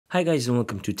Hi guys and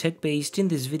welcome to TechBased. In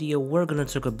this video we're gonna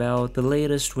talk about the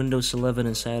latest Windows 11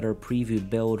 Insider preview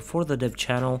build for the dev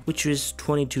channel, which is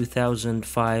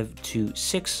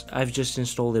 22,526. I've just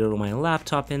installed it on my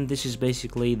laptop and this is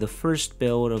basically the first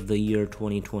build of the year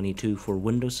 2022 for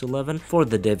Windows 11 for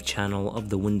the dev channel of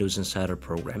the Windows Insider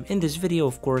program. In this video,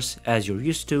 of course, as you're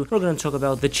used to, we're gonna talk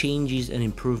about the changes and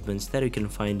improvements that you can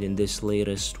find in this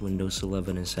latest Windows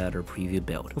 11 Insider preview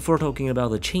build. Before talking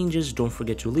about the changes, don't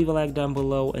forget to leave a like down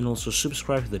below and also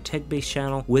subscribe to the TechBased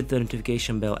channel with the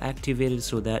notification bell activated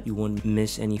so that you won't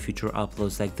miss any future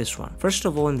uploads like this one. First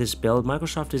of all, in this build,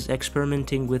 Microsoft is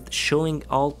experimenting with showing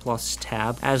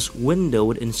Alt+Tab as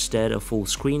windowed instead of full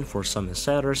screen for some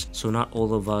insiders, so not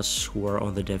all of us who are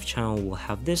on the dev channel will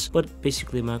have this, but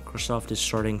basically Microsoft is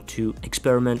starting to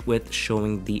experiment with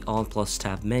showing the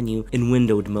Alt+Tab menu in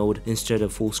windowed mode instead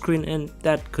of full screen, and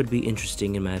that could be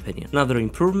interesting in my opinion. Another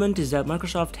improvement is that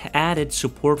Microsoft added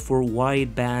support for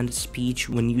wideband speech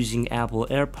when using Apple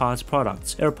Airpods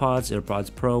products,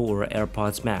 AirPods Pro or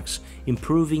AirPods Max,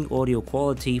 improving audio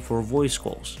quality for voice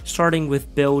calls. Starting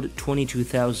with build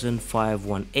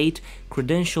 22,518,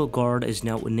 Credential Guard is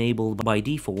now enabled by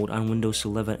default on Windows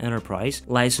 11 Enterprise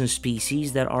licensed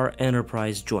PCs that are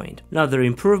Enterprise joined. Another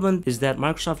improvement is that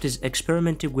Microsoft is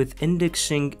experimenting with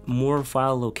indexing more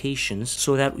file locations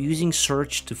so that using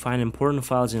search to find important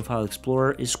files in File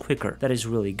Explorer is quicker. That is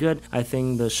really good. I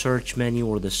think the search menu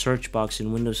or the search box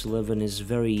in Windows 11 is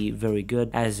very good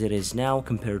as it is now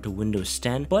compared to Windows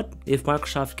 10, but if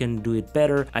Microsoft can do it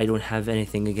better, I don't have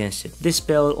anything against it. This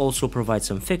build also provides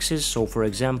some fixes, so for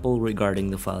example, regarding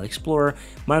the File Explorer,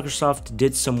 Microsoft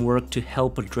did some work to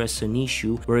help address an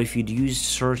issue where if you'd used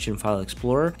search in File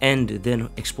Explorer and then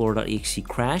Explorer.exe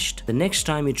crashed, the next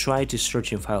time you try to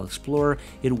search in File Explorer,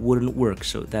 it wouldn't work,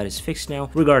 so that is fixed now.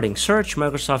 Regarding search,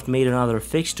 Microsoft made another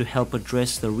fix to help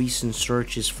address the recent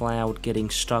searches flyout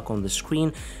getting stuck on the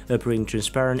screen, appearing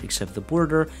transparent except the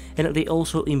border, and they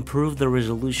also improved the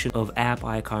resolution of app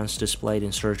icons displayed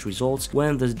in search results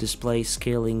when the display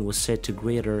scaling was set to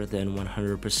greater than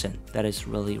 100%. That is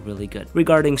really good.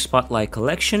 Regarding Spotlight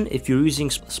Collection, if you're using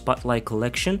Spotlight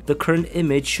Collection, the current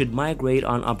image should migrate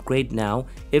on Upgrade Now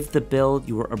if the build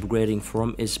you are upgrading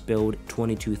from is build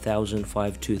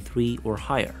 22,523 or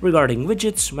higher. Regarding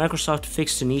widgets, Microsoft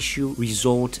fixed an issue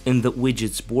result in the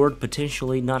widgets board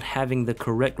potentially not having the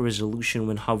correct resolution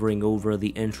when hovering over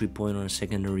the entry point on a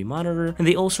secondary monitor, and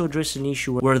they also addressed an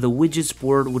issue where the widgets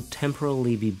board would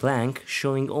temporarily be blank,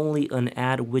 showing only an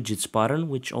Add Widgets button,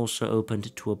 which also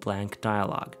opened to a blank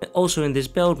dialog. Also in this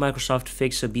build, Microsoft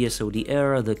fixed a BSOD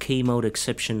error, the K-mode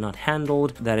exception not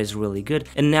handled. That is really good.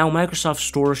 And now Microsoft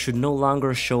Store should no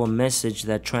longer show a message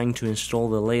that trying to install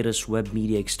the latest web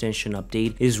media extension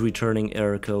update is returning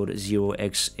error code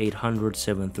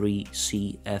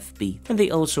 0x80073CFB. And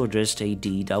they also addressed a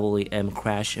DWM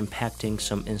crash impacting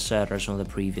some insiders on the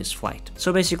previous flight.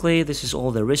 So basically, this is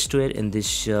all there is to it in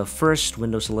this first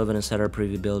Windows 11 Insider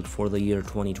preview build for the year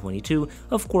 2022.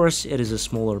 Of course, it is a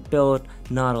smaller build,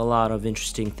 not a lot of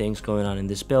interesting things going on in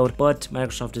this build, but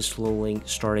Microsoft is slowly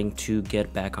starting to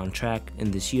get back on track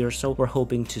in this year, so we're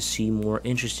hoping to see more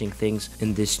interesting things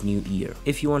in this new year.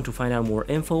 If you want to find out more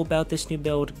info about this new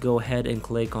build, go ahead and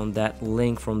click on that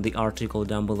link from the article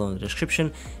down below in the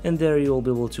description, and there you will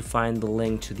be able to find the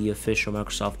link to the official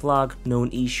Microsoft blog, known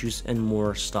issues, and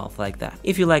more stuff like that.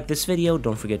 If you like this video,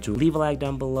 don't forget to leave a like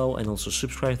down below and also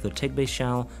subscribe to the TechBased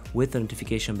channel with the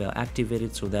notification bell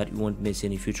activated so that you won't miss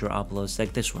any future uploads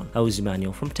like this one. I was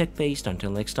Emmanuel from TechBased.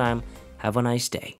 Until next time, have a nice day.